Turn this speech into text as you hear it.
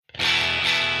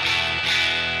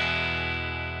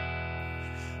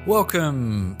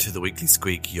Welcome to the Weekly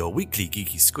Squeak, your weekly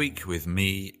geeky squeak with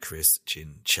me, Chris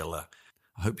Chinchilla.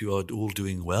 I hope you are all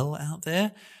doing well out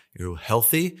there. You're all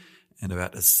healthy and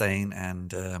about as sane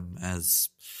and as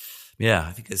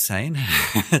sane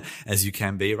as you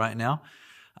can be right now.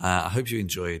 I hope you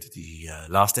enjoyed the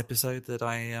last episode that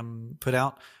I put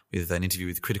out with an interview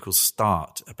with Critical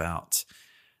Start about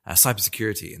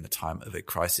cybersecurity in the time of a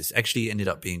crisis. Actually ended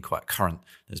up being quite current.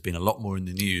 There's been a lot more in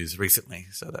the news recently,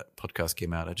 so that podcast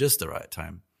came out at just the right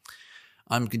time.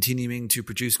 I'm continuing to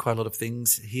produce quite a lot of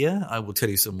things here. I will tell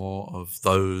you some more of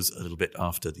those a little bit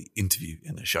after the interview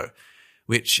in the show,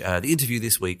 which the interview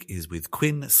this week is with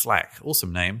Quinn Slack,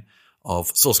 awesome name,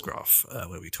 of Sourcegraph,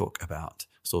 where we talk about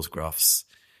Sourcegraph's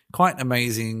quite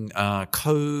amazing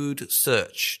code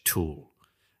search tool.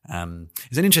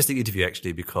 It's an interesting interview,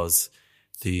 actually, because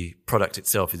the product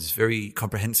itself is very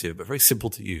comprehensive, but very simple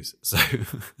to use. So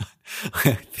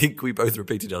I think we both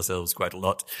repeated ourselves quite a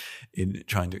lot in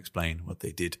trying to explain what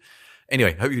they did.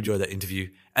 Anyway, hope you enjoyed that interview.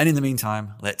 And in the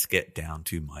meantime, let's get down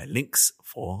to my links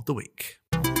for the week.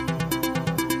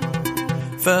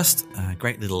 First, a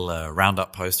great little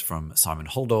roundup post from Simon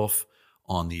Holdorf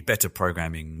on the Better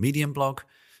Programming Medium blog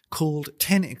called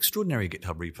 10 Extraordinary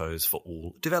GitHub Repos for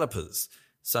All Developers.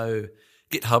 So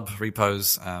GitHub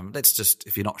repos, let's just,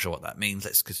 if you're not sure what that means,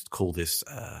 let's just call this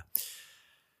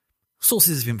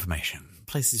sources of information,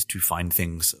 places to find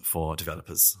things for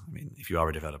developers. I mean, if you are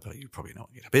a developer, you probably know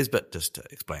what GitHub is, but just to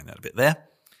explain that a bit there.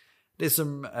 There's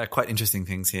some quite interesting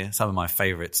things here. Some of my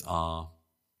favorites are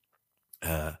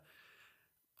a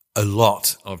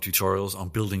lot of tutorials on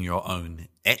building your own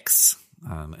X,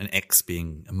 an X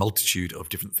being a multitude of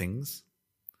different things,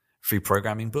 free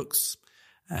programming books.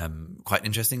 Quite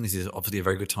interesting. This is obviously a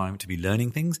very good time to be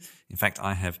learning things. In fact,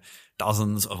 I have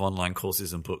dozens of online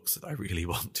courses and books that I really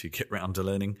want to get around to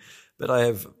learning. But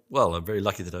I'm very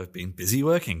lucky that I've been busy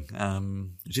working,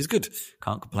 which is good.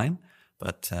 Can't complain.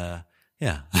 But,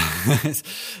 there's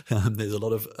a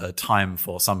lot of time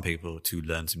for some people to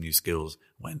learn some new skills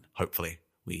when hopefully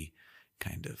we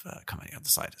kind of come on the other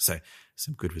side. So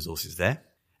some good resources there.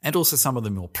 And also some of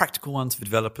the more practical ones for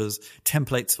developers,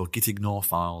 templates for gitignore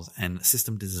files, and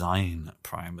system design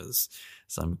primers.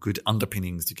 Some good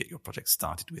underpinnings to get your project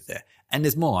started with there. And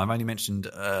there's more. I've only mentioned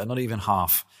not even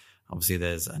half. Obviously,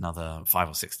 there's another 5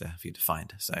 or 6 there for you to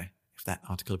find. So if that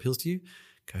article appeals to you,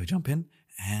 go jump in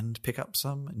and pick up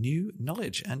some new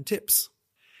knowledge and tips.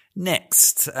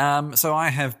 Next, so I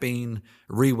have been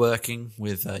reworking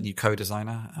with a new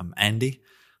co-designer, Andy.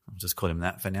 I'll just call him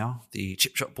that for now. The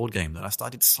Chip Shop board game that I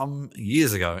started some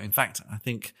years ago. In fact, I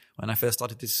think when I first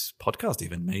started this podcast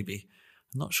even, maybe.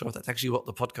 I'm not sure if that's actually what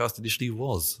the podcast initially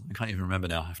was. I can't even remember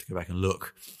now. I have to go back and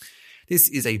look. This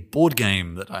is a board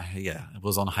game that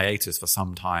was on hiatus for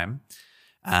some time,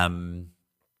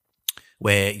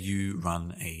 where you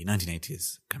run a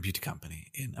 1980s computer company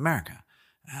in America.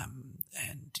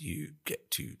 And you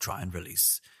get to try and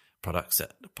release products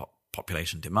that the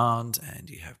population demand, and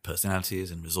you have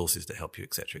personalities and resources to help you,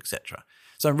 etc., etc.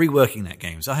 So I'm reworking that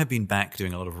game. So I have been back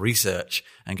doing a lot of research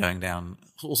and going down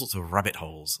all sorts of rabbit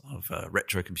holes of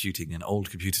retro computing and old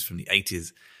computers from the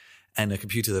 80s. And a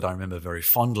computer that I remember very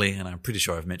fondly, and I'm pretty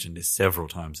sure I've mentioned this several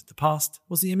times in the past,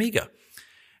 was the Amiga.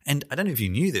 And I don't know if you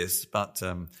knew this, but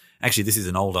actually this is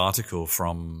an old article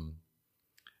from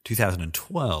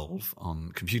 2012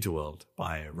 on Computer World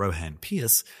by Rohan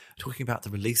Pierce talking about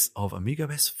the release of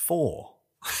Amiga OS 4.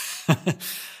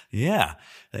 Yeah,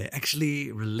 they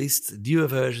actually released newer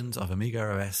versions of Amiga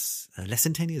OS less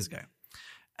than 10 years ago.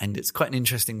 And it's quite an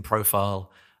interesting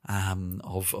profile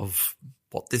of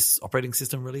what this operating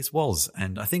system release was.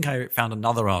 And I think I found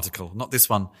another article, not this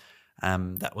one,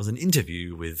 that was an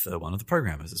interview with one of the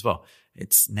programmers as well.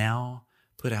 It's now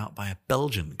put out by a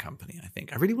Belgian company, I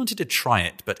think. I really wanted to try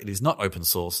it, but it is not open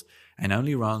source and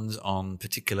only runs on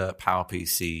particular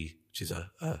PowerPC, which is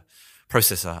a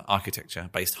processor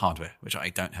architecture-based hardware, which I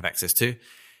don't have access to.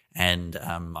 And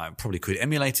I probably could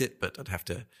emulate it, but I'd have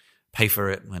to pay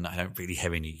for it when I don't really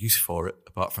have any use for it,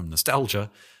 apart from nostalgia.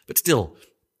 But still,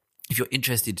 if you're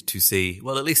interested to see,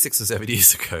 well, at least 6 or 7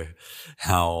 years ago,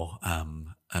 how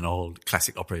an old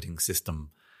classic operating system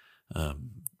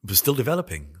was still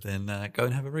developing, then go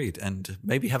and have a read and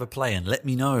maybe have a play and let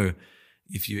me know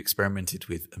if you experimented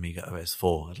with Amiga OS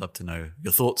 4. I'd love to know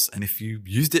your thoughts and if you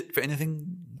used it for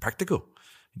anything practical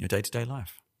in your day-to-day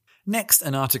life. Next,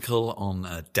 an article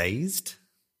on Dazed.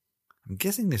 I'm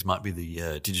guessing this might be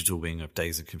the digital wing of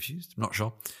Dazed and Confused. I'm not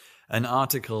sure. An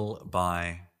article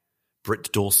by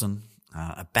Britt Dawson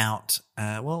about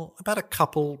a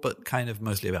couple, but kind of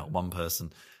mostly about one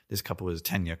person. This couple was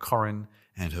Tanya Corin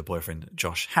and her boyfriend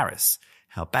Josh Harris.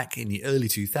 How back in the early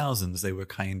 2000s, they were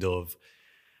kind of,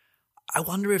 I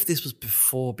wonder if this was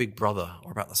before Big Brother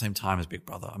or about the same time as Big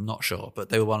Brother. I'm not sure, but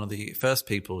they were one of the first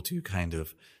people to kind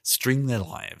of stream their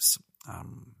lives.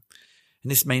 And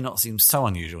this may not seem so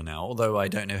unusual now, although I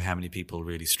don't know how many people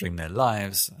really stream their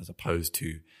lives as opposed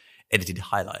to edited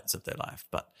highlights of their life.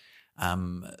 But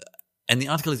and the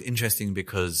article is interesting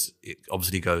because it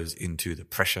obviously goes into the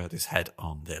pressure this had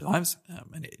on their lives,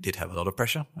 and it did have a lot of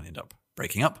pressure and ended up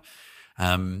breaking up.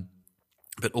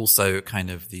 But also kind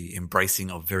of the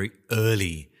embracing of very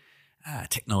early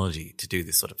technology to do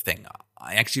this sort of thing.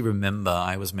 I actually remember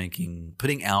I was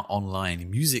putting out online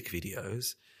music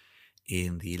videos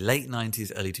in the late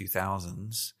 90s, early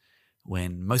 2000s,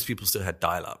 when most people still had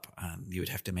dial-up, and you would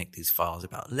have to make these files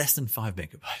about less than 5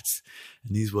 megabytes.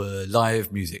 And these were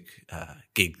live music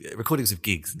recordings of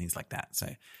gigs and things like that.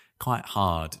 So quite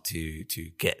hard to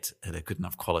get at a good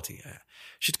enough quality. I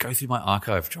should go through my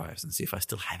archive drives and see if I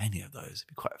still have any of those. It'd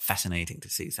be quite fascinating to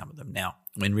see some of them now,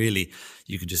 when really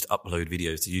you can just upload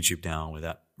videos to YouTube now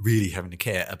without really having to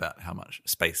care about how much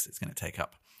space it's going to take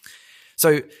up.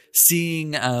 So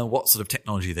seeing what sort of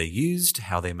technology they used,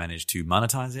 how they managed to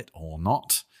monetize it or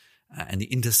not, and the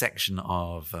intersection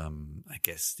of, I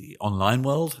guess, the online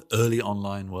world, early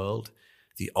online world,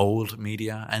 the old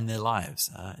media and their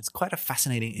lives. It's quite a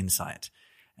fascinating insight.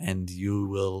 And you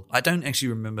will, I don't actually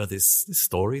remember this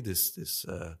story, this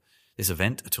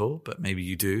event at all, but maybe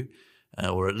you do,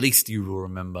 or at least you will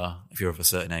remember, if you're of a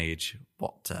certain age,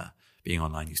 what being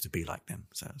online used to be like then.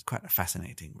 So it's quite a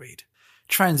fascinating read.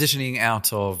 Transitioning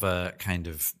out of kind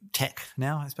of tech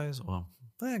now, I suppose, or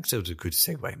it's a good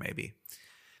segue maybe.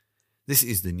 This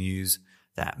is the news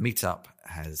that Meetup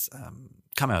has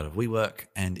come out of WeWork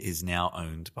and is now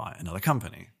owned by another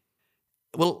company.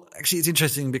 Well, actually, it's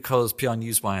interesting because PR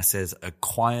Newswire says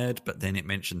acquired, but then it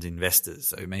mentions investors.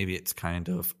 So maybe it's kind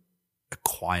of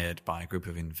acquired by a group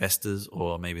of investors,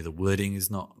 or maybe the wording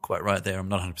is not quite right there. I'm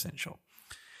not 100% sure.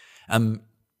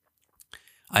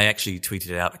 I actually tweeted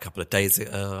it out a couple of days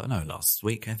ago, last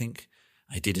week, I think.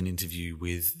 I did an interview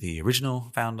with the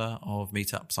original founder of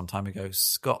Meetup some time ago,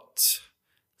 Scott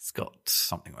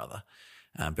something or other,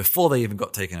 before they even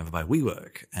got taken over by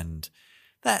WeWork. And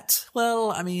that,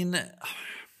 well, I mean,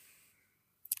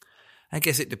 I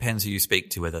guess it depends who you speak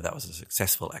to whether that was a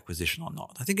successful acquisition or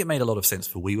not. I think it made a lot of sense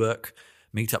for WeWork.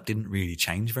 Meetup didn't really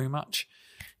change very much.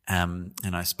 And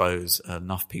I suppose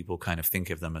enough people kind of think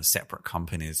of them as separate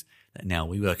companies that now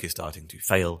WeWork is starting to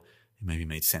fail. It maybe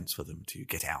made sense for them to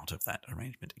get out of that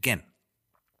arrangement again.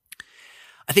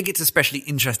 I think it's especially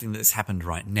interesting that this happened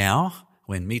right now,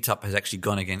 when Meetup has actually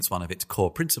gone against one of its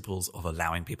core principles of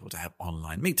allowing people to have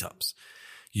online meetups.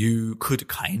 You could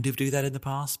kind of do that in the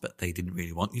past, but they didn't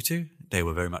really want you to. They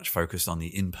were very much focused on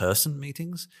the in-person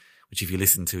meetings, which if you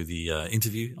listen to the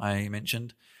interview I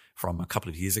mentioned from a couple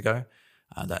of years ago,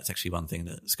 that's actually one thing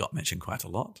that Scott mentioned quite a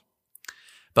lot.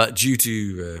 But due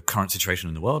to current situation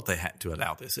in the world, they had to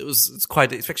allow this. It's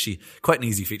actually quite an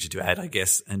easy feature to add, I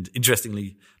guess. And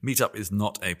interestingly, Meetup is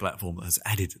not a platform that has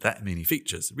added that many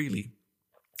features, really.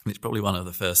 It's probably one of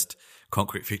the first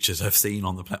concrete features I've seen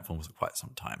on the platform for quite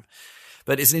some time.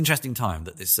 But it's an interesting time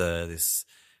that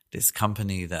this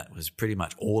company that was pretty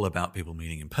much all about people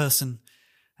meeting in person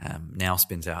now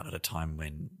spins out at a time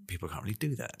when people can't really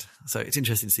do that. So it's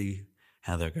interesting to see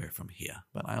how they'll go from here.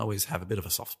 But I always have a bit of a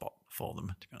soft spot for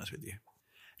them, to be honest with you.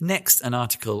 Next, an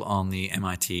article on the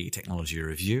MIT Technology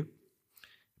Review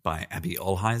by Abby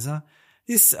Olheiser.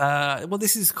 This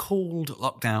is called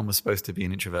Lockdown Was Supposed to Be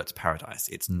an Introvert's Paradise.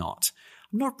 It's not.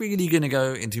 I'm not really going to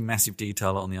go into massive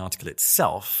detail on the article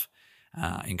itself.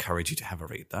 Encourage you to have a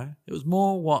read, though. It was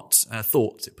more what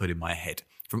thoughts it put in my head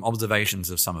from observations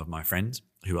of some of my friends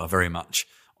who are very much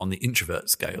on the introvert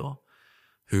scale,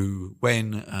 who,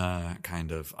 when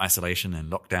kind of isolation and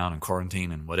lockdown and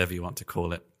quarantine and whatever you want to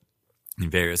call it, in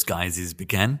various guises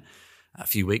began a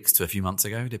few weeks to a few months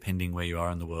ago, depending where you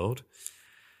are in the world.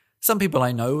 Some people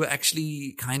I know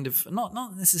actually kind of, not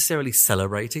necessarily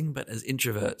celebrating, but as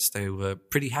introverts, they were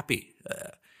pretty happy.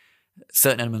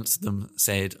 Certain elements of them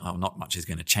said, not much is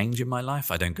going to change in my life.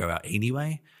 I don't go out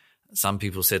anyway. Some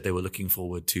people said they were looking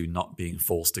forward to not being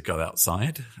forced to go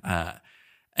outside.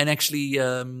 And actually,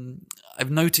 I've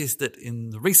noticed that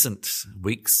in the recent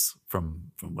weeks,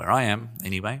 from where I am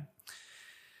anyway,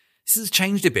 this has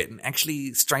changed a bit. And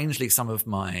actually, strangely, some of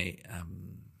my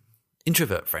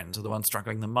introvert friends are the ones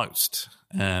struggling the most.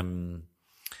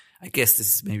 I guess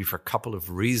this is maybe for a couple of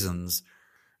reasons.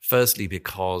 Firstly,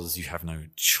 because you have no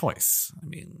choice. I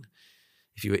mean,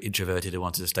 if you were introverted and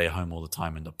wanted to stay at home all the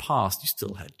time in the past, you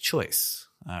still had choice.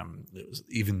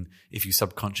 Even if you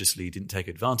subconsciously didn't take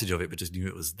advantage of it, but just knew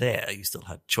it was there, you still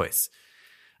had choice.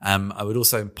 I would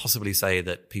also possibly say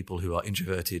that people who are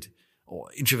introverted or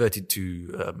introverted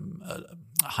to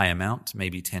a high amount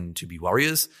maybe tend to be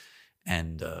worriers.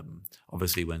 And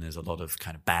obviously when there's a lot of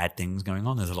kind of bad things going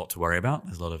on, there's a lot to worry about.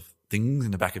 There's a lot of things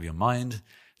in the back of your mind.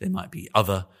 There might be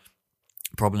other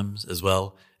problems as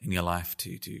well in your life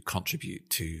to contribute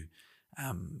to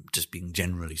just being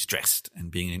generally stressed.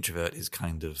 And being an introvert is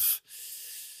kind of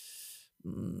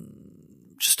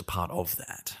just a part of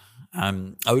that.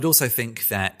 I would also think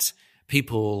that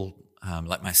people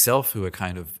like myself who are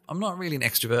kind of, I'm not really an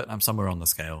extrovert, I'm somewhere on the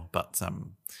scale, but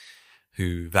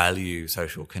who value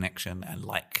social connection and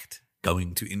liked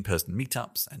going to in-person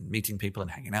meetups and meeting people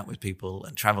and hanging out with people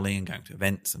and traveling and going to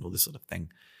events and all this sort of thing.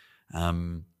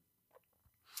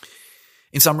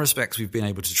 In some respects, we've been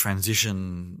able to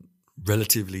transition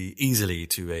relatively easily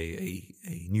to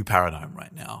a new paradigm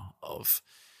right now of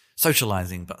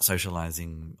socializing, but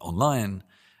socializing online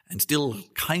and still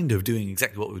kind of doing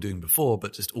exactly what we were doing before,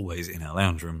 but just always in our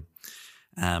lounge room.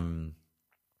 And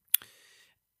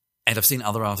I've seen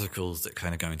other articles that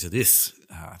kind of go into this.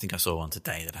 I think I saw one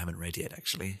today that I haven't read yet,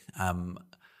 actually,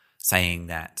 saying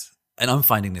that, and I'm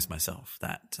finding this myself,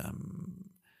 that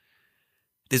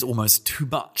there's almost too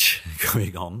much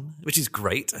going on, which is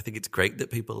great. I think it's great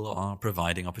that people are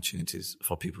providing opportunities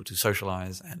for people to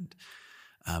socialize and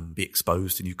be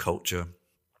exposed to new culture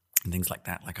and things like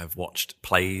that. Like I've watched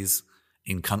plays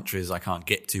in countries I can't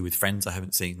get to with friends I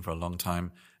haven't seen for a long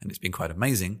time, and it's been quite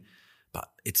amazing. But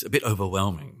it's a bit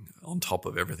overwhelming on top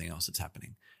of everything else that's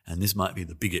happening. And this might be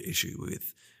the bigger issue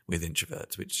with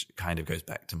introverts, which kind of goes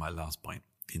back to my last point,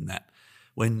 in that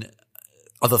when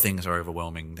other things are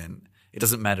overwhelming, then it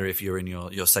doesn't matter if you're in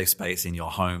your safe space in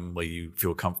your home where you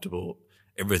feel comfortable.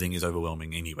 Everything is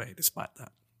overwhelming anyway, despite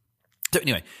that. So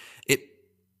anyway, it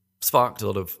sparked a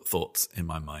lot of thoughts in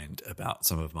my mind about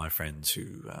some of my friends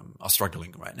who are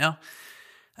struggling right now.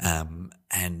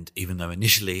 And even though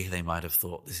initially they might have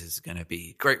thought this is going to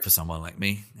be great for someone like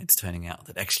me, it's turning out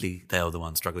that actually they are the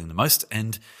ones struggling the most.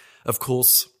 And of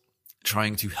course,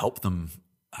 trying to help them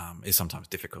is sometimes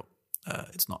difficult.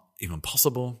 It's not even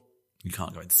possible. You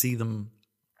can't go and see them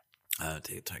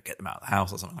to get them out of the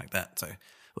house or something like that. So,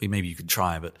 well, maybe you could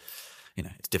try, but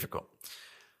it's difficult.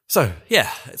 So yeah,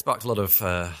 it sparked a lot of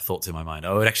thoughts in my mind.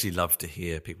 I would actually love to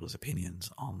hear people's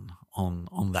opinions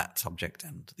on that subject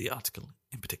and the article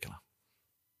in particular.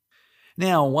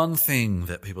 Now, one thing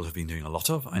that people have been doing a lot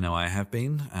of, I know I have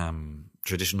been,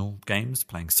 traditional games,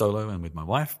 playing solo and with my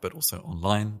wife, but also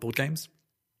online board games.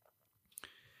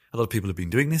 A lot of people have been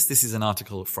doing this. This is an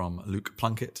article from Luke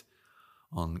Plunkett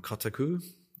on Kotaku,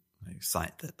 a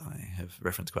site that I have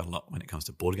referenced quite a lot when it comes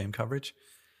to board game coverage,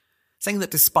 saying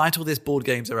that despite all this, board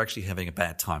games are actually having a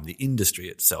bad time, the industry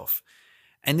itself.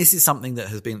 And this is something that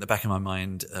has been at the back of my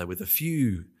mind with a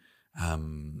few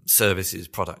services,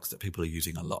 products that people are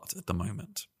using a lot at the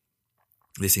moment.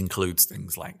 This includes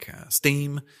things like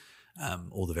Steam,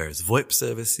 all the various VoIP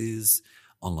services,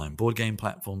 online board game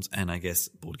platforms, and I guess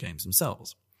board games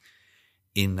themselves.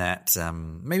 In that,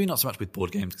 maybe not so much with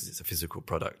board games because it's a physical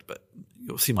product, but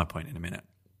you'll see my point in a minute.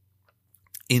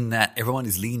 In that everyone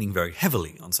is leaning very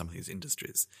heavily on some of these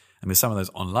industries. And with some of those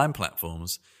online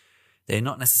platforms, they're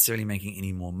not necessarily making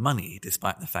any more money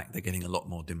despite the fact they're getting a lot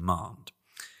more demand.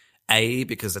 A,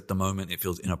 because at the moment it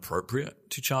feels inappropriate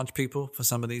to charge people for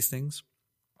some of these things,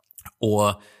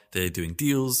 or they're doing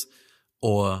deals,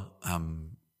 or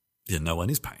no one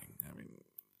is paying. I mean,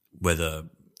 whether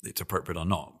it's appropriate or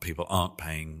not, people aren't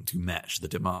paying to match the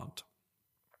demand.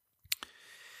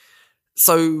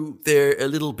 So they're a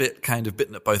little bit kind of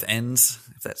bitten at both ends,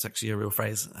 if that's actually a real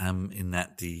phrase, in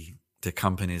that the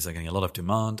companies are getting a lot of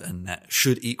demand and that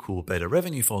should equal better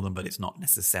revenue for them, but it's not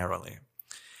necessarily.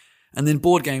 And then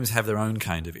board games have their own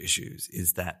kind of issues,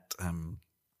 is that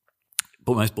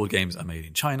most board games are made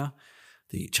in China.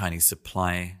 The Chinese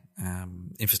supply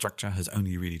infrastructure has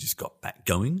only really just got back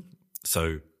going.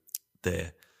 So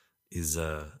there is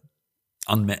a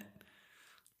unmet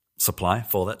supply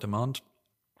for that demand.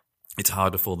 It's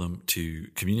harder for them to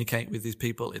communicate with these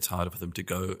people. It's harder for them to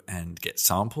go and get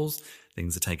samples.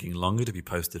 Things are taking longer to be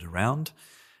posted around.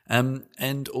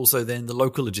 And also then the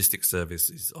local logistics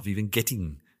services of even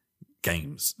getting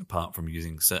games, apart from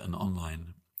using certain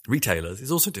online retailers,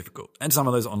 is also difficult. And some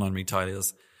of those online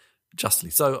retailers, justly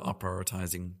so, are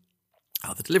prioritizing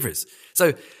other deliveries.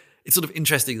 So it's sort of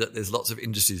interesting that there's lots of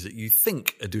industries that you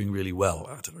think are doing really well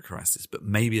out of a crisis, but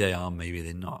maybe they are, maybe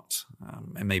they're not.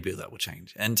 And maybe that will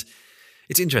change. And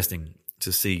it's interesting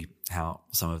to see how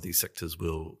some of these sectors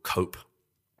will cope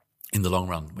in the long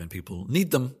run when people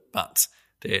need them, but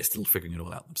they're still figuring it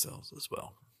all out themselves as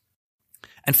well.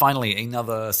 And finally,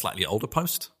 another slightly older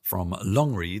post from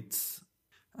Longreads.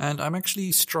 And I'm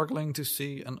actually struggling to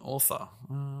see an author.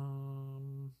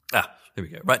 Here we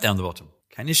go, right down the bottom.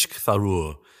 Kanishk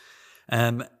Tharoor.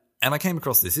 And I came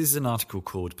across this. This is an article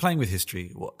called Playing with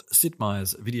History, What Sid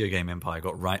Meier's Video Game Empire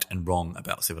Got Right and Wrong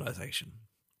About Civilization.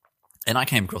 And I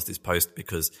came across this post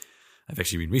because I've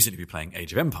actually recently been playing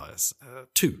Age of Empires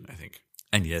 2, I think.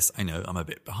 And yes, I know I'm a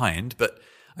bit behind, but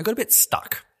I got a bit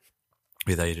stuck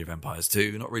with Age of Empires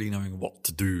 2, not really knowing what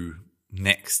to do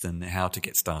next and how to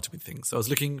get started with things. So I was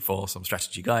looking for some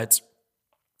strategy guides.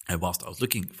 And whilst I was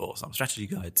looking for some strategy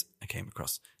guides, I came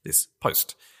across this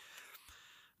post.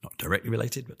 Not directly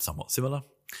related, but somewhat similar.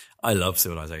 I love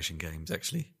Civilization games,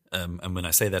 actually. And when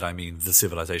I say that, I mean the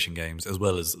Civilization games as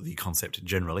well as the concept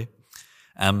generally.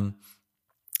 And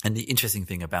the interesting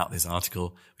thing about this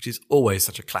article, which is always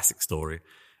such a classic story,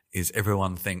 is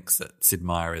everyone thinks that Sid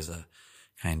Meier is a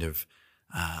kind of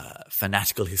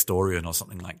fanatical historian or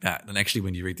something like that. And actually,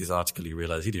 when you read this article, you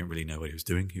realize he didn't really know what he was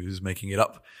doing. He was making it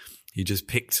up. He just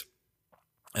picked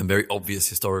a very obvious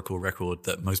historical record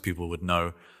that most people would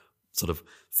know, sort of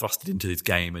thrust it into this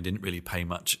game and didn't really pay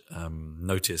much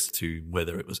notice to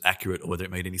whether it was accurate or whether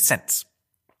it made any sense.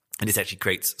 And this actually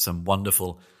creates some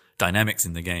wonderful dynamics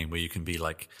in the game where you can be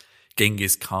like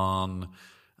Genghis Khan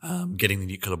getting the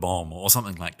nuclear bomb or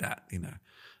something like that, you know.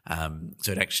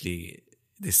 So it actually,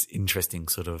 this interesting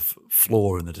sort of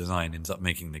flaw in the design ends up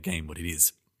making the game what it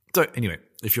is. So anyway,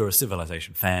 if you're a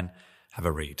Civilization fan, have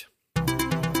a read.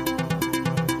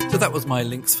 So that was my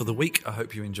links for the week. I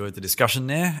hope you enjoyed the discussion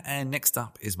there. And next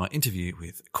up is my interview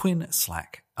with Quinn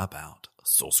Slack about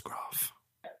Sourcegraph.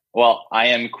 Well, I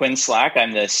am Quinn Slack.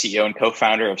 I'm the CEO and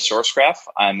co-founder of Sourcegraph.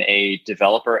 I'm a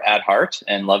developer at heart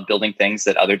and love building things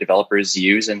that other developers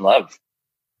use and love.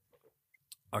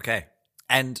 Okay.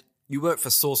 And you work for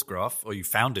Sourcegraph, or you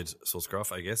founded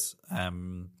Sourcegraph, I guess.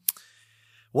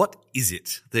 What is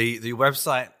it? The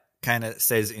website kind of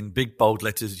says in big bold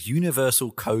letters,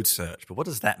 Universal Code Search. But what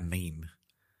does that mean?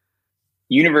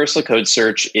 Universal Code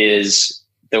Search is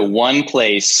the one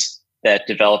place that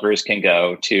developers can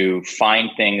go to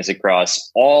find things across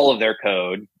all of their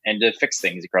code and to fix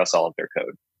things across all of their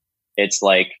code. It's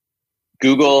like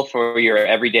Google for your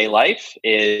everyday life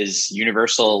is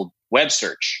universal web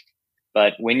search.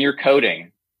 But when you're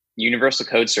coding, Universal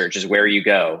Code Search is where you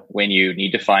go when you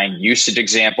need to find usage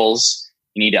examples,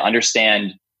 you need to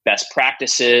understand best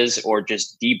practices or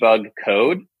just debug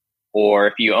code. Or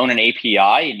if you own an API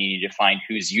and you need to find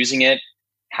who's using it,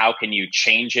 how can you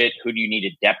change it? Who do you need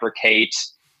to deprecate?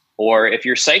 Or if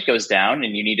your site goes down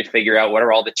and you need to figure out what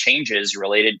are all the changes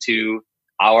related to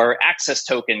our access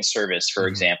token service, for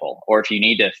example, or if you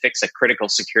need to fix a critical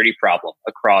security problem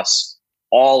across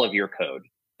all of your code.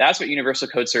 That's what Universal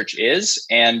Code Search is.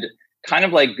 And kind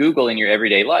of like Google in your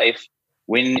everyday life,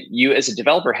 when you as a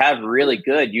developer have really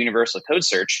good Universal Code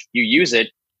Search, you use it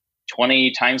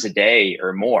 20 times a day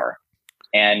or more.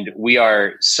 And we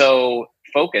are so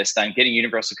focused on getting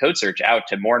Universal Code Search out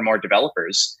to more and more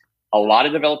developers. A lot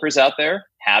of developers out there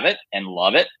have it and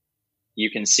love it.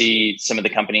 You can see some of the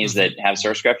companies that have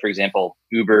Sourcegraph, for example,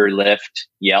 Uber, Lyft,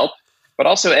 Yelp, but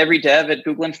also every dev at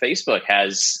Google and Facebook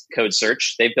has Code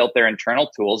Search. They've built their internal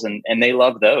tools and they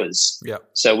love those. Yep.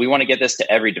 So we want to get this to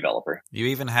every developer. You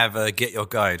even have Get Your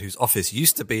Guide, whose office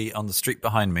used to be on the street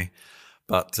behind me,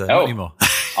 but not anymore.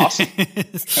 Awesome.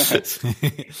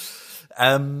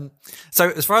 So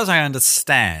as far as I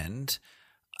understand,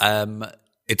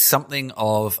 it's something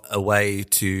of a way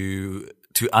to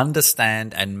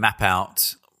understand and map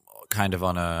out kind of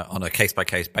on a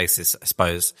case-by-case basis, I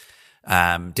suppose,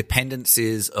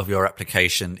 dependencies of your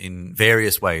application in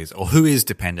various ways, or who is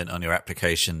dependent on your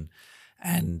application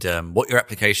and what your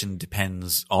application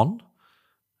depends on.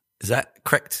 Is that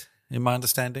correct in my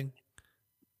understanding?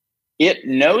 It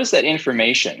knows that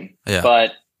information,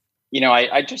 but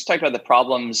I just talked about the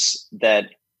problems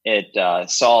that it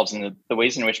solves and the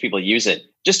ways in which people use it.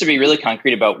 Just to be really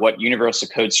concrete about what Universal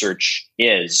Code Search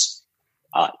is,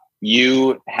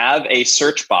 you have a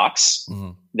search box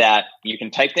that you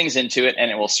can type things into it and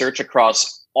it will search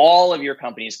across all of your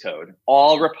company's code,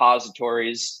 all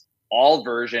repositories, all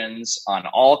versions on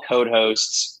all code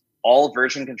hosts, all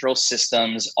version control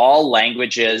systems, all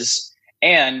languages,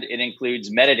 and it includes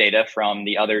metadata from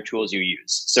the other tools you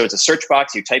use. So it's a search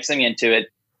box, you type something into it,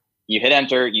 you hit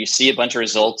enter, you see a bunch of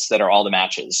results that are all the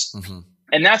matches.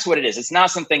 And that's what it is. It's not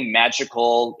something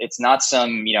magical. It's not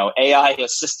some, AI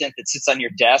assistant that sits on your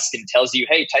desk and tells you,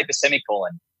 hey, type a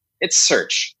semicolon. It's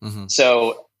search.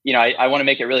 So, I want to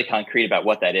make it really concrete about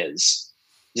what that is.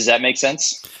 Does that make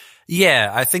sense?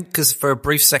 Yeah, I think because for a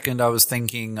brief second I was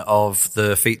thinking of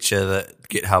the feature that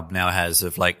GitHub now has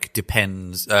of like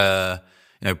depends, other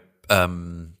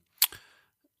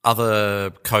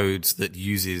codes that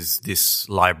uses this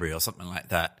library or something like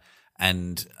that,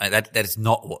 and that is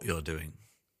not what you're doing.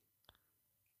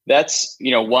 That's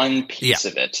one piece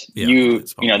of it.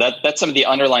 That's some of the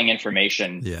underlying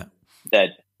information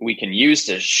that we can use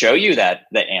to show you that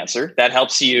answer. That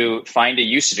helps you find a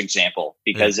usage example,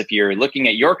 because if you're looking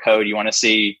at your code, you want to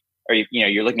see, or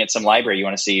you're looking at some library, you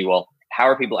want to see, well, how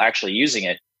are people actually using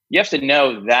it? You have to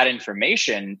know that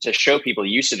information to show people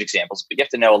usage examples, but you have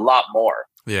to know a lot more.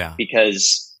 Yeah.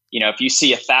 Because, if you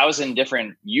see 1,000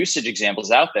 different usage examples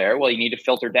out there, well, you need to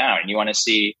filter down, and you want to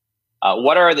see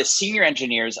what are the senior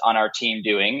engineers on our team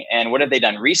doing, and what have they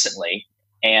done recently?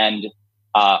 And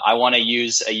I want to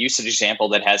use a usage example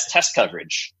that has test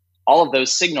coverage. All of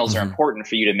those signals are important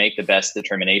for you to make the best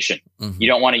determination. You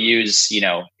don't want to use,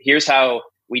 here's how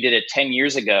we did it 10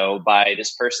 years ago by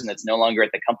this person that's no longer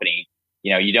at the company.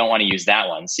 You don't want to use that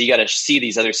one. So you got to see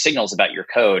these other signals about your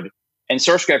code. And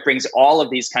SourceGraph brings all of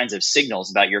these kinds of signals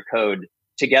about your code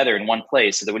together in one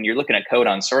place, so that when you're looking at code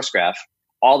on SourceGraph,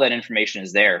 all that information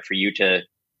is there for you to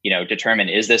determine,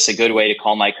 is this a good way to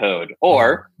call my code?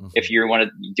 Or if you're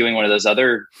doing one of those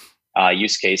other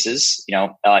use cases,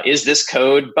 is this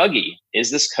code buggy?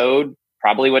 Is this code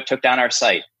probably what took down our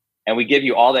site? And we give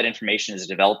you all that information as a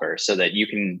developer so that you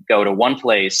can go to one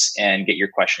place and get your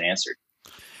question answered.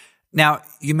 Now,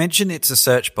 you mentioned it's a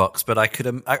search box, but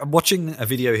I'm watching a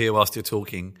video here whilst you're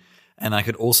talking, and I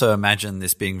could also imagine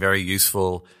this being very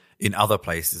useful in other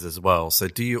places as well. So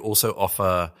do you also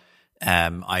offer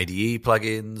IDE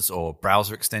plugins or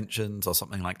browser extensions or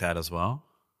something like that as well?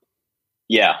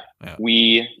 Yeah.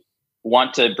 We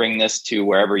want to bring this to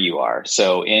wherever you are.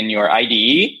 So in your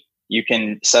IDE, you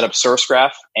can set up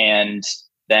SourceGraph, and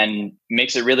then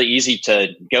makes it really easy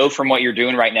to go from what you're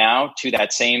doing right now to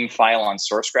that same file on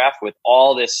SourceGraph with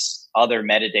all this other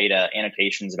metadata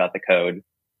annotations about the code.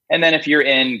 And then if you're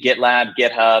in GitLab,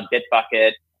 GitHub,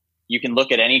 Bitbucket, you can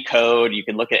look at any code, you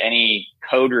can look at any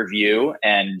code review,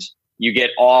 and you get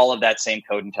all of that same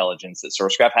code intelligence that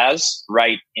SourceGraph has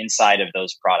right inside of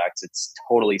those products. It's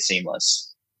totally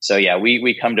seamless. So yeah,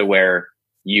 we come to where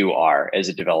you are as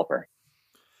a developer.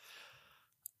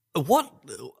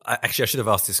 Actually, I should have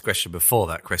asked this question before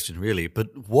that question, really.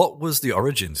 But what was the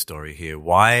origin story here?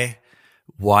 Why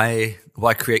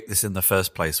create this in the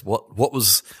first place? What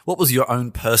was your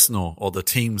own personal, or the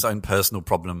team's own personal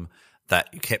problem that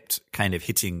you kept kind of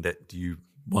hitting, that you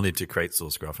wanted to create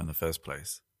SourceGraph in the first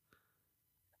place?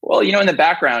 Well, in the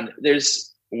background,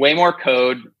 there's way more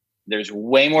code, there's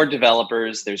way more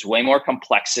developers, there's way more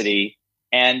complexity,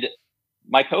 and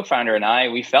my co-founder and I,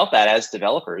 we felt that as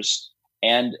developers.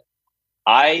 And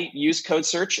I use code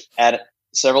search at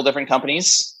several different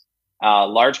companies,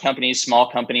 large companies, small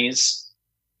companies.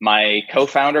 My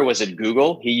co-founder was at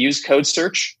Google. He used code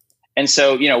search. And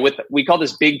so, we call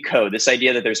this big code, this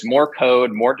idea that there's more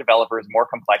code, more developers, more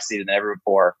complexity than ever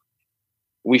before.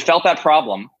 We felt that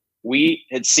problem. We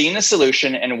had seen the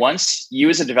solution. And once you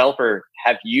as a developer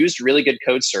have used really good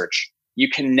code search, you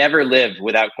can never live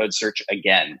without code search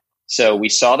again. So we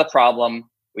saw the problem,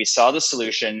 we saw the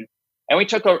solution, and we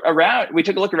took a look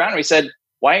around and we said,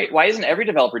 why isn't every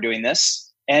developer doing this?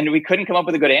 And we couldn't come up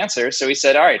with a good answer. So we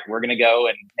said, all right, we're going to go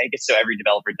and make it so every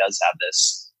developer does have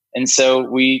this. And so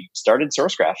we started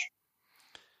SourceGraph.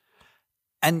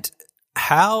 And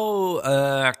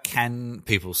how can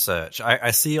people search?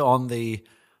 I see on the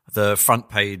front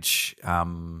page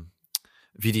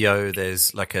video,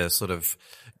 there's like a sort of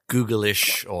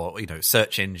Google-ish or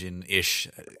search engine-ish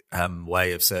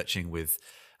way of searching with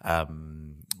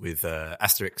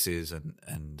asterisks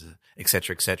and et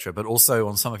cetera, but also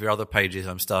on some of your other pages,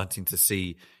 I'm starting to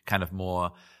see kind of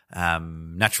more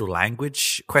natural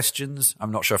language questions.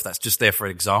 I'm not sure if that's just there for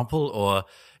an example, or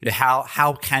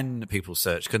how can people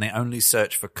search? Can they only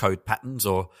search for code patterns,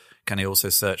 or can they also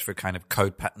search for kind of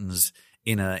code patterns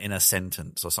in a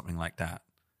sentence or something like that?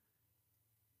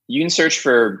 You can search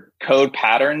for code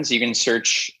patterns. You can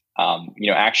search,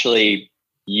 actually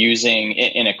using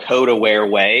in a code-aware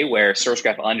way where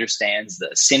SourceGraph understands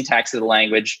the syntax of the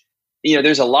language.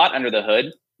 There's a lot under the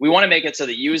hood. We want to make it so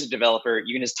that you as a developer,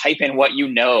 you can just type in what you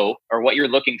know or what you're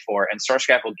looking for, and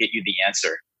SourceGraph will get you the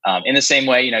answer. In the same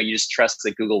way, you just trust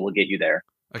that Google will get you there.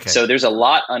 Okay. So there's a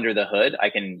lot under the hood. I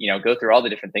can, go through all the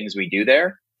different things we do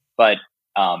there, but,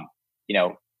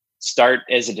 start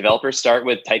as a developer, start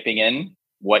with typing in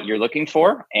what you're looking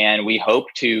for. And we hope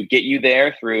to get you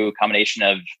there through a combination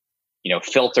of,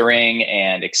 filtering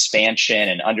and expansion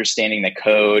and understanding the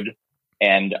code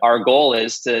And our goal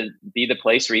is to be the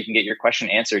place where you can get your question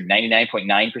answered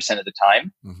 99.9% of the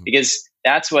time, because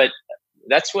that's what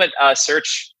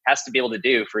search has to be able to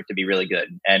do for it to be really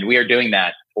good. And we are doing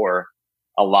that for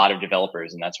a lot of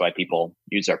developers, and that's why people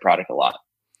use our product a lot.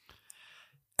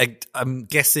 I'm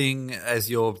guessing, as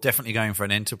you're definitely going for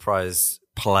an enterprise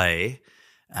play,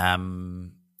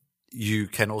 you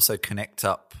can also connect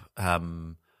up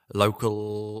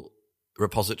local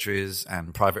repositories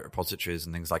and private repositories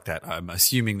and things like that. I'm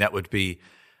assuming that would be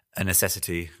a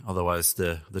necessity. Otherwise,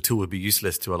 the tool would be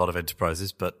useless to a lot of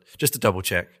enterprises. But just to double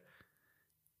check.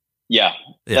 Yeah,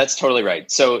 that's totally right.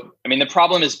 So, I mean, the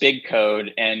problem is big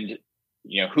code, and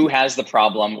who has the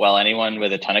problem? Well, anyone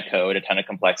with a ton of code, a ton of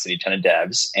complexity, a ton of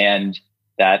devs, and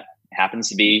that happens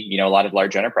to be a lot of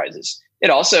large enterprises. It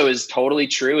also is totally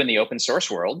true in the open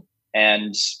source world,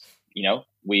 and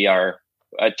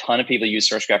a ton of people use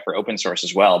Sourcegraph for open source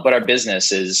as well. But our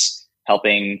business is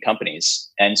helping companies,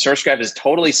 and Sourcegraph is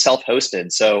totally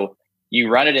self-hosted. So you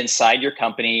run it inside your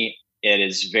company. It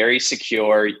is very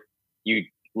secure. You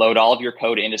load all of your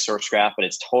code into Sourcegraph, but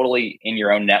it's totally in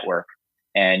your own network,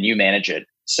 and you manage it.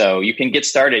 So you can get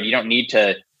started. You don't need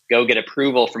to go get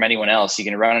approval from anyone else. You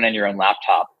can run it on your own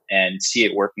laptop and see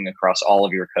it working across all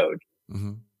of your code.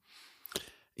 Mm-hmm.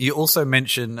 You also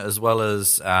mentioned, as well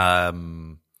as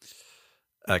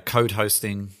code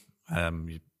hosting,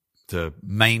 the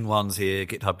main ones here: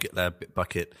 GitHub, GitLab,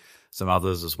 Bitbucket, some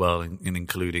others as well,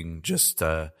 including just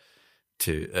your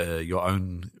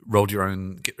own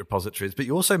Git repositories. But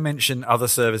you also mentioned other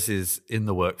services in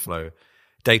the workflow: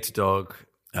 Datadog,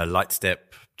 Lightstep,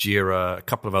 Jira, a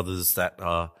couple of others that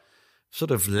are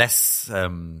sort of less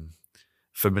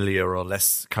familiar or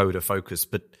less coder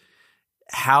focused. But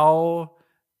how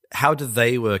do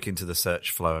they work into the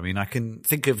search flow? I mean, I can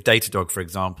think of Datadog, for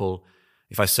example.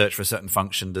 If I search for a certain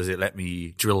function, does it let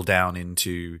me drill down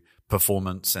into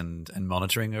performance and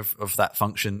monitoring of that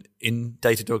function in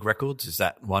Datadog records? Is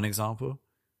that one example?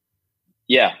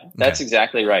 Yeah, that's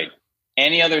exactly right.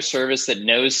 Any other service that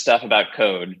knows stuff about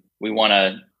code, we want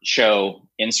to show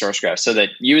in Sourcegraph so that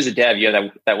you as a dev, you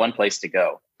have that one place to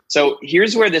go. So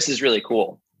here's where this is really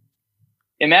cool.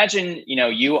 Imagine,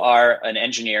 you are an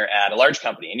engineer at a large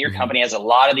company, and your company has a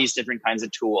lot of these different kinds of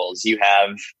tools. You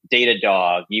have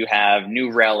Datadog, you have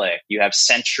New Relic, you have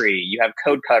Sentry, you have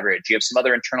Code Coverage, you have some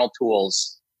other internal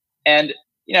tools. And,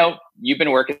 you've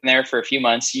been working there for a few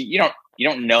months. You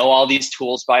don't know all these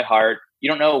tools by heart. You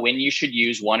don't know when you should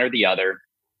use one or the other.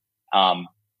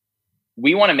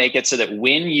 We want to make it so that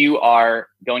when you are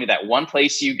going to that one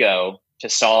place you go to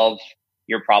solve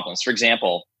your problems, for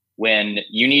example, when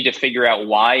you need to figure out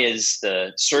why is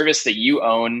the service that you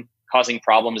own causing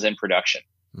problems in production.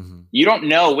 You don't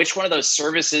know which one of those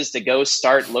services to go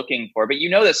start looking for, but you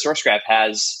know that Sourcegraph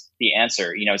has the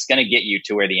answer. It's going to get you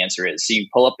to where the answer is. So you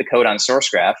pull up the code on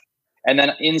Sourcegraph, and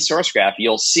then in Sourcegraph,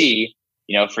 you'll see,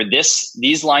 for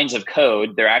these lines of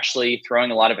code, they're actually throwing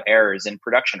a lot of errors in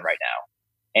production right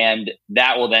now. And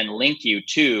that will then link you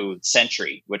to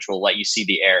Sentry, which will let you see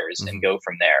the errors and go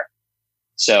from there.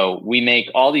 So we make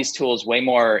all these tools way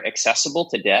more accessible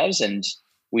to devs, and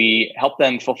we help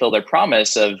them fulfill their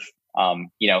promise of,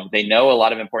 they know a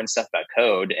lot of important stuff about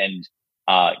code, and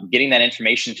getting that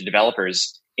information to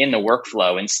developers in the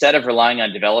workflow, instead of relying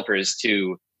on developers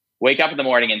to wake up in the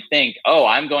morning and think, oh,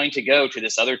 I'm going to go to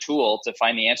this other tool to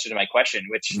find the answer to my question,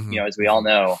 which, as we all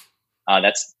know,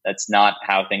 that's not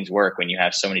how things work when you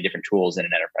have so many different tools in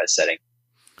an enterprise setting.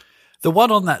 The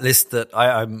one on that list that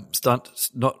I'm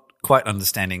not quite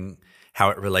understanding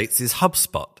how it relates is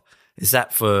HubSpot. Is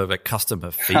that for the customer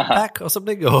feedback or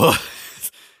something? Or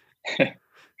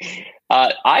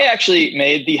I actually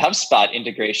made the HubSpot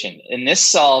integration, and this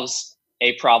solves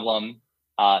a problem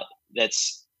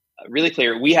that's really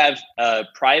clear. We have a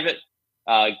private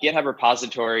GitHub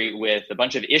repository with a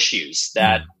bunch of issues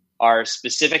that are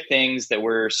specific things that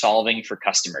we're solving for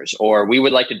customers, or we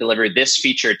would like to deliver this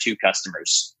feature to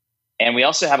customers. And we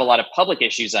also have a lot of public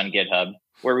issues on GitHub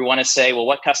where we want to say, well,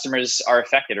 what customers are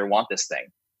affected or want this thing?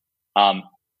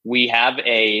 We have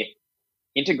a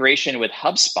integration with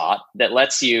HubSpot that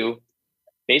lets you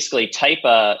basically type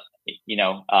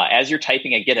as you're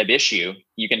typing a GitHub issue,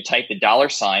 you can type the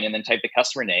 $ and then type the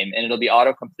customer name, and it'll be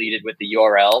auto-completed with the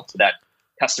URL to that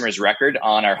customer's record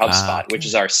on our HubSpot, which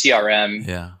is our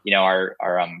CRM, our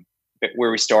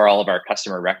where we store all of our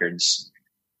customer records.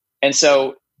 And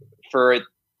so for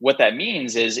what that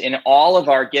means is in all of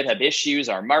our GitHub issues,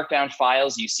 our markdown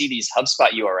files, you see these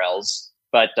HubSpot URLs,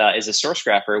 but as a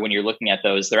Sourcegrapher, when you're looking at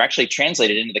those, they're actually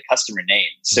translated into the customer name.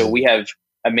 So we have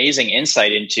amazing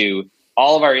insight into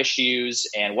all of our issues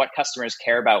and what customers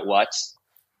care about what.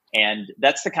 And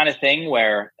that's the kind of thing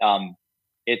where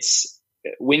it's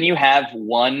when you have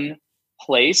one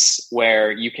place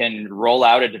where you can roll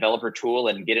out a developer tool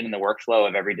and get it in the workflow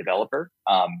of every developer,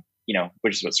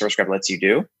 which is what SourceGraph lets you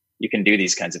do. You can do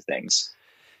these kinds of things.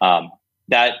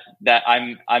 That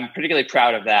I'm particularly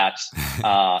proud of that,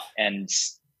 and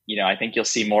I think you'll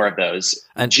see more of those.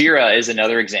 And Jira is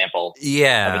another example of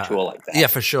a tool like that. Yeah,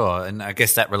 for sure. And I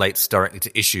guess that relates directly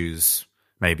to issues,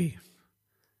 maybe.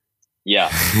 Yeah.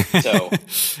 So,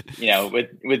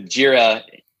 with Jira,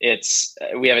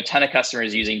 we have a ton of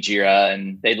customers using Jira,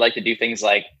 and they'd like to do things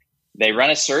like they run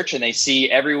a search and they see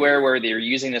everywhere where they're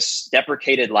using this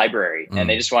deprecated library, and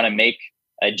they just want to make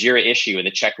a Jira issue with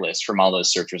a checklist from all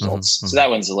those search results. So that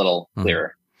one's a little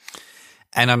clearer.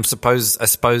 And I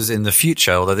suppose in the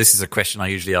future, although this is a question I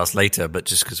usually ask later, but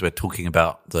just because we're talking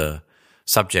about the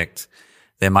subject,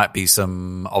 there might be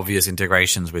some obvious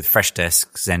integrations with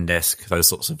Freshdesk, Zendesk, those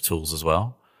sorts of tools as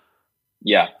well.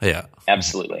 Yeah,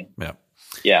 absolutely.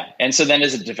 Yeah. And so then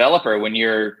as a developer, when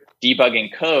you're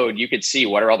debugging code, you could see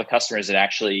what are all the customers that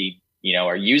actually,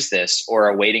 are use this or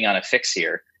are waiting on a fix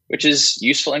here, which is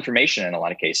useful information in a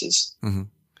lot of cases. Mm-hmm.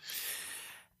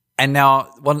 And now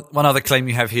one other claim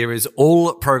you have here is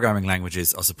all programming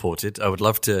languages are supported. I would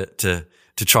love to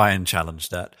try and challenge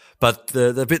that. But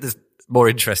the bit that's more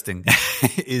interesting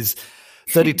is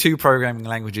 32 programming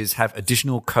languages have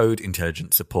additional code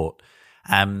intelligence support.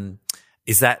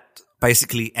 Is that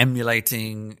basically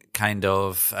emulating kind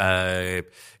of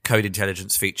code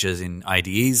intelligence features in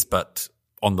IDEs, but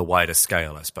on the wider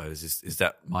scale, I suppose? Is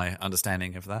that my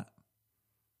understanding of that?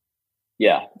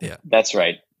 Yeah, that's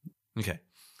right. Okay.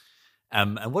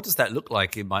 And what does that look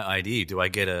like in my IDE? Do I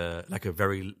get a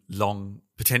very long,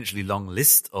 potentially long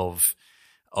list of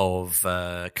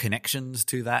connections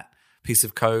to that piece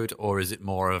of code, or is it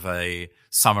more of a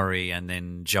summary and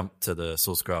then jump to the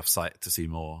SourceGraph site to see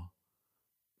more?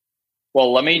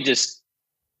 Well, let me just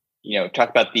talk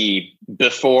about the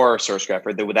before SourceGraph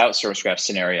or the without SourceGraph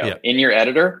scenario. Yeah. In your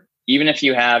editor, even if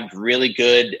you have really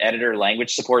good editor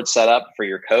language support set up for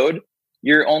your code,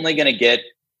 you're only going to get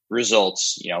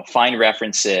results, find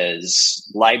references,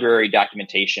 library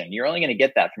documentation. You're only going to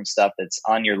get that from stuff that's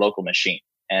on your local machine.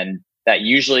 And that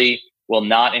usually will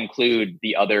not include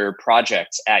the other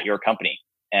projects at your company.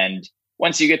 And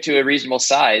once you get to a reasonable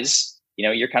size,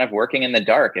 you're kind of working in the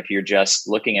dark if you're just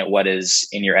looking at what is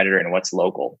in your editor and what's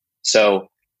local. So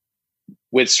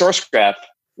with SourceGraph,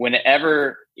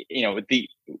 whenever,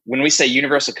 when we say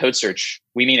universal code search,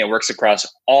 we mean it works across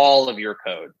all of your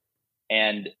code.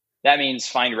 And that means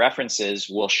find references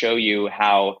will show you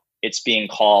how it's being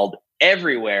called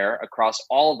everywhere across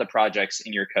all of the projects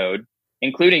in your code,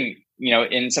 including,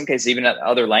 in some cases, even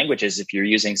other languages, if you're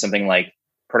using something like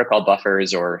protocol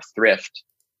buffers or Thrift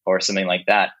or something like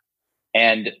that.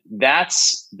 And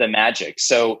that's the magic.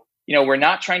 So, we're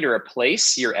not trying to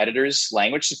replace your editor's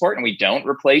language support, and we don't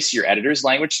replace your editor's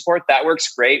language support. That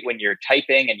works great when you're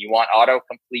typing and you want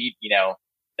autocomplete,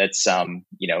 that's,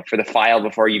 for the file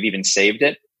before you've even saved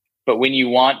it. But when you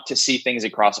want to see things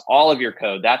across all of your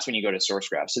code, that's when you go to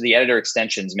SourceGraph. So the editor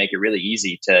extensions make it really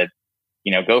easy to,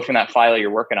 go from that file you're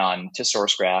working on to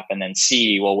SourceGraph and then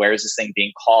see, well, where is this thing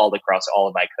being called across all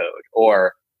of my code?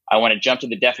 Or I want to jump to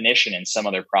the definition in some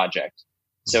other project.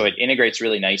 So it integrates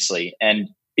really nicely. And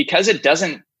because it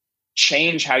doesn't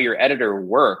change how your editor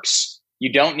works,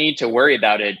 you don't need to worry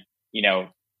about it,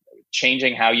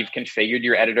 changing how you've configured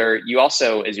your editor. You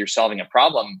also, as you're solving a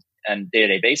problem on a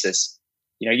day-to-day basis,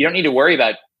 you don't need to worry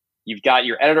about, you've got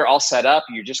your editor all set up,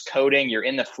 you're just coding, you're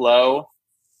in the flow.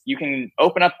 You can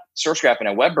open up SourceGraph in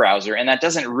a web browser, and that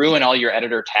doesn't ruin all your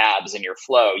editor tabs and your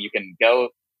flow. You can go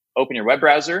open your web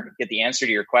browser, get the answer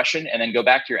to your question, and then go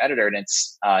back to your editor, and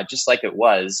it's just like it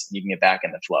was. You can get back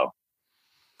in the flow.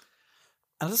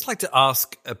 I'd just like to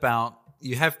ask about,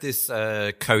 you have this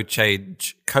code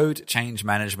change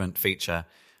management feature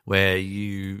where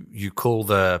you call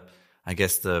the I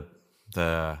can't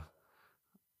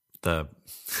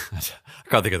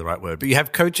think of the right word, but you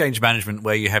have code change management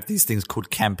where you have these things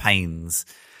called campaigns,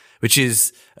 which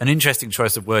is an interesting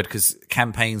choice of word because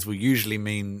campaigns will usually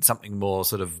mean something more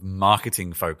sort of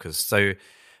marketing focused. So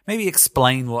maybe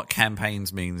explain what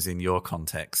campaigns means in your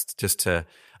context, just to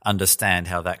understand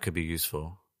how that could be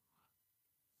useful.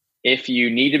 If you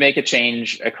need to make a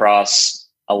change across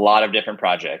a lot of different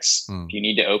projects, if you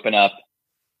need to open up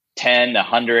 10,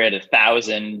 100,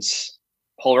 1,000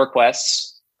 pull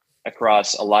requests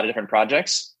across a lot of different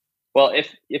projects, well,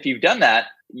 if you've done that,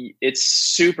 it's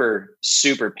super,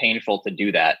 super painful to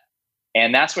do that.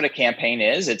 And that's what a campaign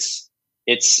is.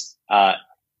 It's a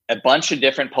bunch of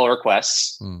different pull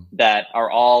requests that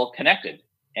are all connected,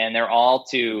 and they're all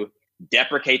to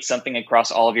deprecate something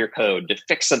across all of your code, to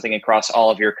fix something across all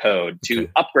of your code, to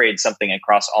upgrade something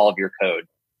across all of your code.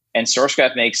 And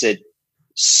Sourcegraph makes it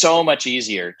so much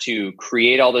easier to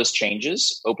create all those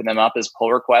changes, open them up as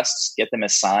pull requests, get them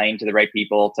assigned to the right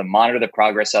people, to monitor the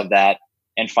progress of that.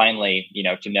 And finally,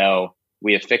 to know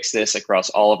we have fixed this across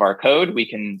all of our code. We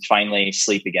can finally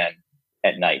sleep again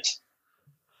at night.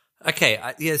 Okay.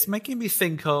 It's making me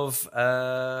think of,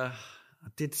 I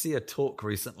did see a talk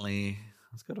recently.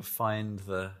 I was going to find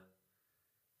the...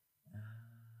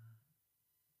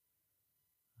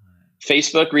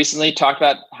 Facebook recently talked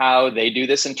about how they do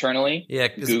this internally. Yeah.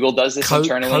 Google does this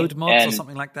internally. CodeMods or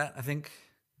something like that, I think.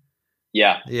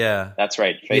 Yeah. That's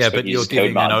right. Facebook but you're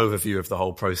giving an overview of the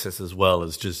whole process as well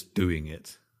as just doing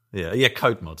it. Yeah.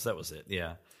 CodeMods, that was it.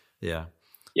 Yeah.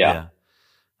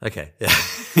 Okay. Yeah.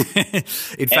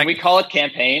 In fact, we call it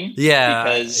campaign. Yeah.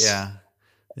 Because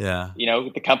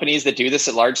the companies that do this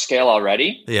at large scale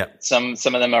already. Yeah. Some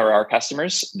of them are our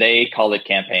customers. They call it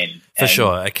campaign. For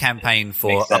sure. A campaign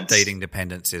for updating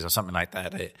dependencies or something like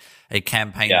that. A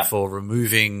campaign for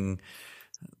removing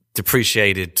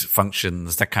depreciated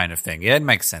functions, that kind of thing. Yeah, it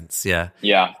makes sense. Yeah.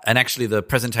 Yeah. And actually the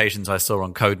presentations I saw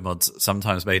on CodeMods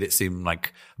sometimes made it seem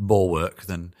like more work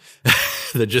than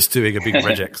they're just doing a big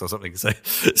regex or something. So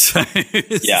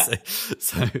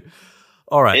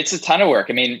all right. It's a ton of work.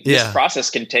 I mean, this process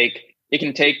can take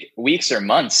weeks or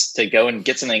months to go and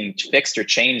get something fixed or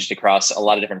changed across a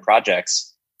lot of different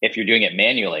projects if you're doing it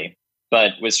manually.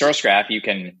 But with Sourcegraph, you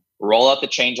can roll out the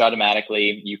change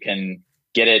automatically. You can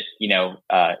get it,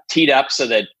 teed up so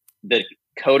that the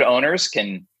code owners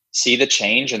can see the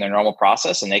change in their normal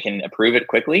process and they can approve it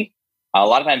quickly. A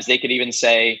lot of times they could even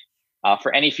say,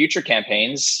 for any future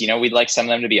campaigns, we'd like some of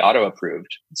them to be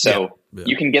auto-approved. So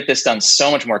you can get this done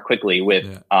so much more quickly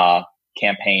with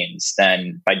campaigns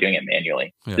than by doing it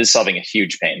manually. Yeah. This is solving a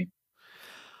huge pain.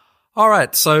 All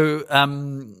right. So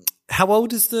how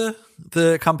old is the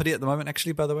company at the moment,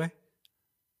 actually, by the way?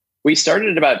 We started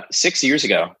it about 6 years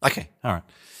ago. Okay. All right.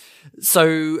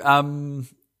 So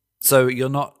so you're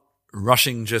not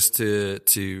rushing just to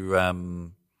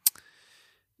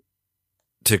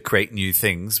create new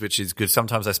things, which is good.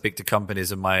 Sometimes I speak to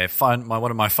companies and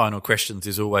one of my final questions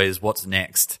is always what's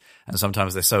next? And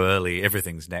sometimes they're so early,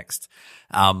 everything's next.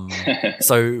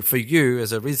 So for you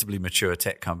as a reasonably mature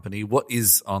tech company, what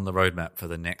is on the roadmap for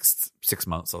the next 6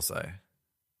 months or so?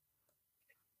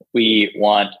 We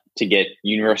want to get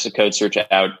Universal Code Search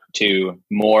out to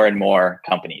more and more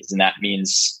companies. And that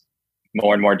means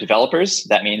more and more developers.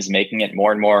 That means making it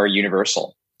more and more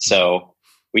universal. So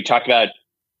we talked about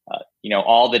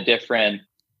all the different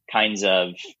kinds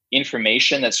of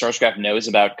information that Sourcegraph knows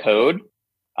about code,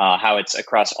 how it's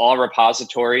across all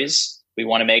repositories. We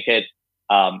want to make it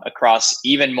across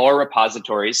even more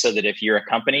repositories so that if you're a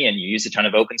company and you use a ton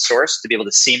of open source, to be able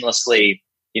to seamlessly,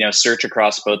 search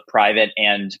across both private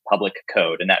and public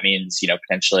code. And that means,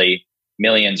 potentially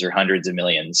millions or hundreds of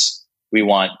millions. We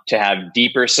want to have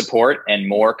deeper support and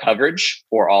more coverage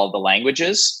for all the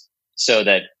languages so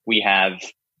that we have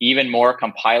even more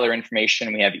compiler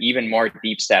information. We have even more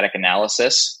deep static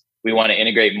analysis. We want to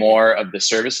integrate more of the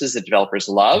services that developers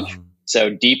love. Mm-hmm. So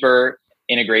deeper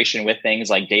integration with things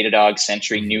like Datadog,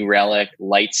 Sentry, New Relic,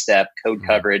 Lightstep, code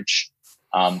coverage.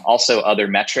 Also other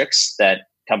metrics that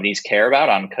companies care about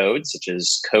on code, such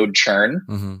as code churn.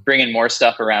 Mm-hmm. Bring in more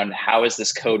stuff around how is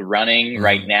this code running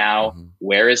right now? Mm-hmm.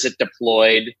 Where is it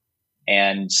deployed?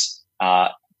 And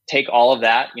take all of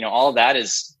that. All of that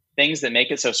is things that make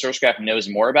it so Sourcegraph knows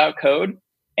more about code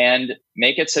and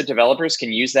make it so developers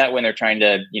can use that when they're trying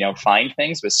to, find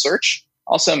things with search.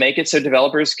 Also make it so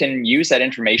developers can use that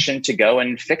information to go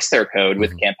and fix their code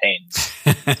with campaigns.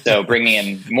 So bringing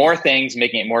in more things,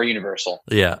 making it more universal.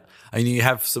 Yeah. And you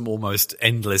have some almost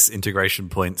endless integration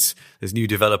points. There's new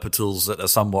developer tools that are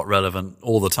somewhat relevant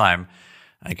all the time.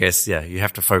 I guess, you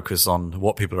have to focus on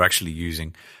what people are actually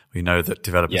using. We know that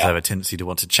developers have a tendency to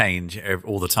want to change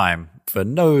all the time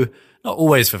not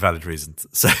always for valid reasons.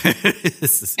 So,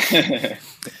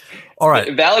 all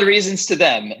right. Valid reasons to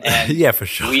them. And yeah, for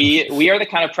sure. We are the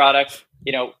kind of product,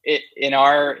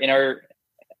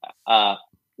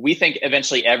 we think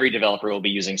eventually every developer will be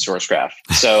using Sourcegraph.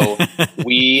 So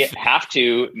we have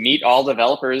to meet all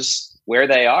developers where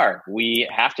they are. We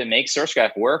have to make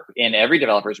Sourcegraph work in every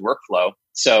developer's workflow.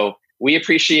 So we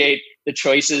appreciate the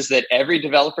choices that every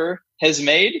developer has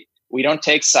made. We don't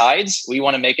take sides. We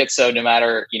want to make it so no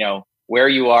matter, where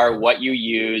you are, what you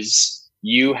use,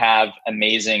 you have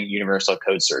amazing Universal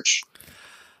Code Search.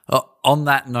 On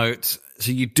that note,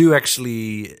 so you do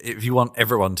actually, if you want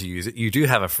everyone to use it, you do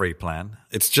have a free plan.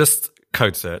 It's just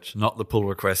Code Search, not the pull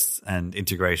requests and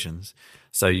integrations.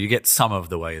 So you get some of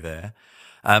the way there.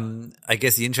 I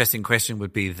guess the interesting question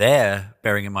would be there,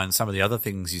 bearing in mind some of the other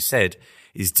things you said,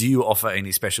 is do you offer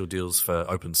any special deals for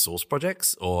open source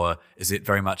projects, or is it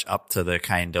very much up to the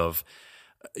kind of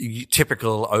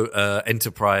typical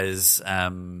enterprise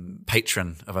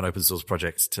patron of an open source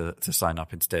project to sign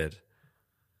up instead?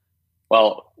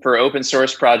 Well, for open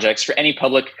source projects, for any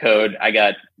public code, I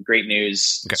got great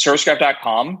news. Okay.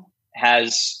 Sourcegraph.com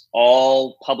has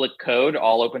all public code,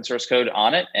 all open source code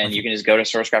on it, and you can just go to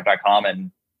sourcegraph.com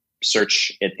and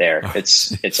search it there.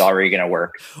 It's already going to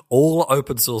work. All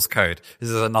open source code. This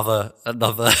is another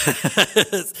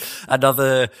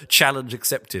another challenge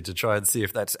accepted to try and see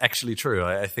if that's actually true.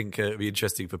 I think it'd be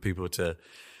interesting for people to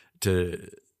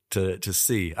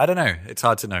see. I don't know. It's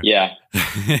hard to know. Yeah.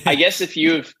 I guess if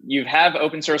you have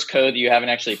open source code that you haven't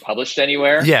actually published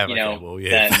anywhere, then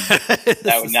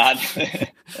that would not.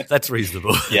 That's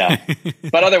reasonable. Yeah.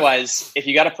 But otherwise, if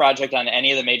you got a project on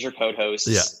any of the major code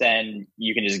hosts, then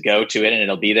you can just go to it and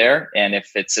it'll be there. And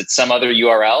if it's at some other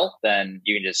URL, then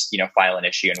you can just, file an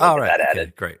issue and we'll get that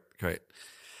added. Great.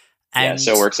 And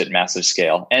so it works at massive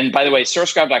scale. And by the way,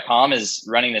 sourcegraph.com is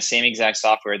running the same exact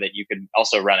software that you could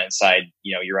also run inside,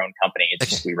 your own company. It's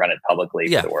just we run it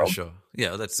publicly for the world. For sure.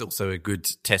 Yeah, that's also a good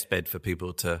test bed for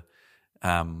people to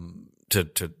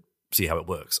see how it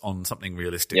works on something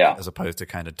realistic as opposed to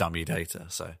kind of dummy data.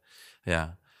 So, yeah.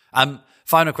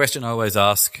 Final question I always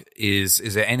ask is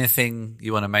there anything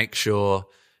you want to make sure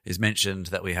is mentioned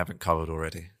that we haven't covered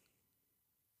already?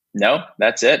 No,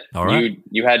 that's it. All right.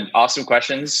 You had awesome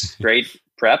questions. Great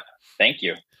prep. Thank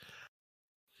you.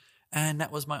 And that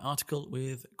was my article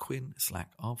with Quinn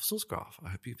Slack of Sourcegraph. I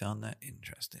hope you found that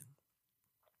interesting.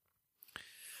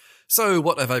 So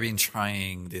what have I been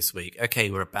trying this week?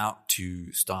 Okay, we're about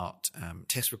to start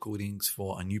test recordings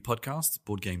for a new podcast,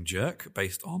 Board Game Jerk,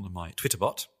 based on my Twitter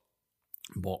bot.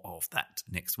 More of that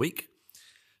next week.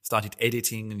 Started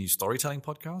editing a new storytelling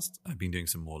podcast. I've been doing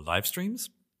some more live streams.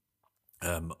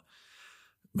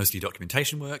 Mostly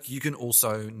documentation work. You can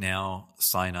also now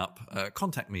sign up,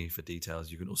 contact me for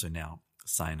details. You can also now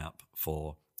sign up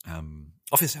for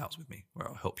office hours with me, where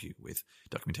I'll help you with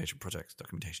documentation projects,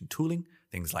 documentation tooling,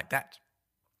 things like that.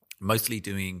 Mostly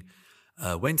doing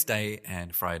Wednesday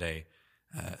and Friday,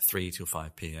 3 till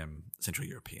 5 p.m. Central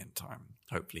European time,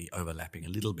 hopefully overlapping a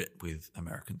little bit with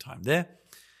American time there.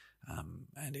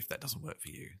 And if that doesn't work for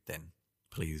you, then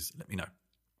please let me know.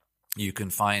 You can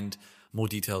find more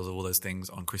details of all those things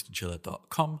on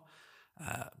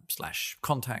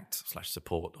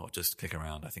christianschiller.com/contact/support, or just click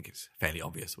around. I think it's fairly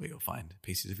obvious where you'll find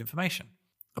pieces of information.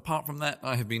 Apart from that,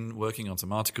 I have been working on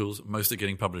some articles, most are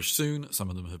getting published soon. Some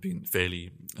of them have been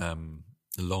fairly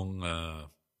long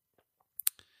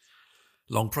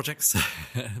projects,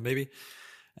 maybe.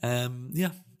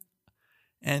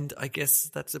 And I guess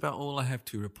that's about all I have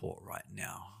to report right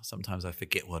now. Sometimes I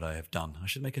forget what I have done. I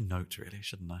should make a note, really,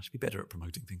 shouldn't I? I should be better at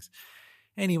promoting things.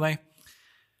 Anyway,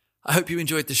 I hope you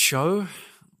enjoyed the show.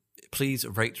 Please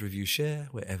rate, review, share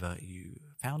wherever you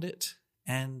found it.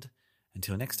 And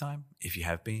until next time, if you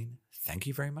have been, thank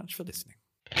you very much for listening.